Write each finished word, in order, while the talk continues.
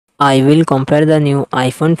I will compare the new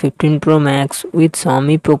iPhone 15 Pro Max with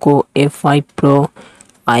Xiaomi Poco F5 Pro.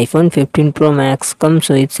 iPhone 15 Pro Max comes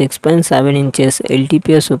with 6.7 inches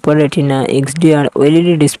LTPS Super Retina XDR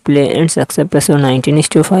OLED display and success ratio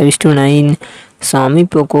 19:5:9. Xiaomi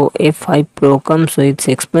Poco F5 Pro comes with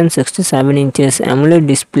 6.67 inches AMOLED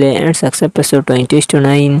display and success ratio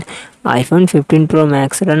 20:9. iPhone 15 Pro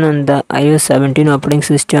Max run on the iOS 17 operating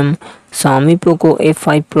system. Xiaomi Poco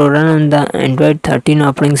F5 Pro run on the Android 13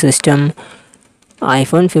 operating system.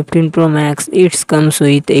 iPhone 15 Pro Max it comes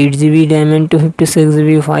with 8GB RAM and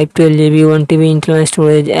 256GB, 512GB, 1TB internal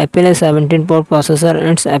storage, Apple A17 Pro processor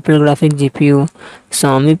and Apple graphic GPU.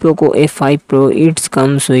 Xiaomi Poco F5 Pro it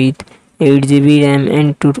comes with 8GB RAM and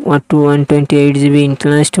 128GB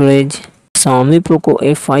internal storage. Xiaomi Poco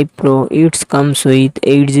F5 Pro it comes with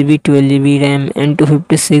 8GB, 12GB RAM and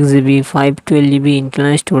 256GB, 512GB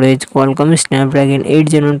internal storage, Qualcomm Snapdragon 8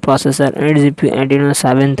 Gen 1 processor and GPU Adreno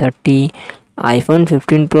 730. iPhone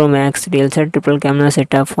 15 Pro Max real set triple camera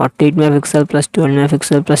setup 48 megapixel plus 12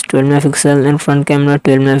 megapixel plus 12 megapixel and front camera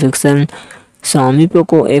 12 megapixel. Xiaomi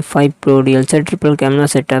Poco F5 Pro real set triple camera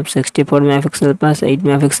setup 64 megapixel plus 8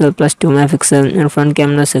 megapixel plus 2 megapixel and front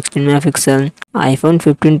camera 16 megapixel. iPhone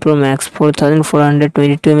 15 Pro Max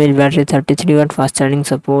 4422 mAh battery, 33 watt fast charging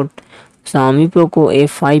support. Xiaomi Poco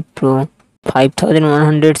F5 Pro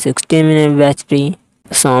 5160 mAh battery.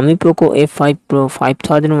 Xiaomi Poco F5 Pro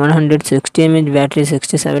 5160 mAh battery,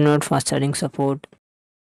 67 watt fast charging support.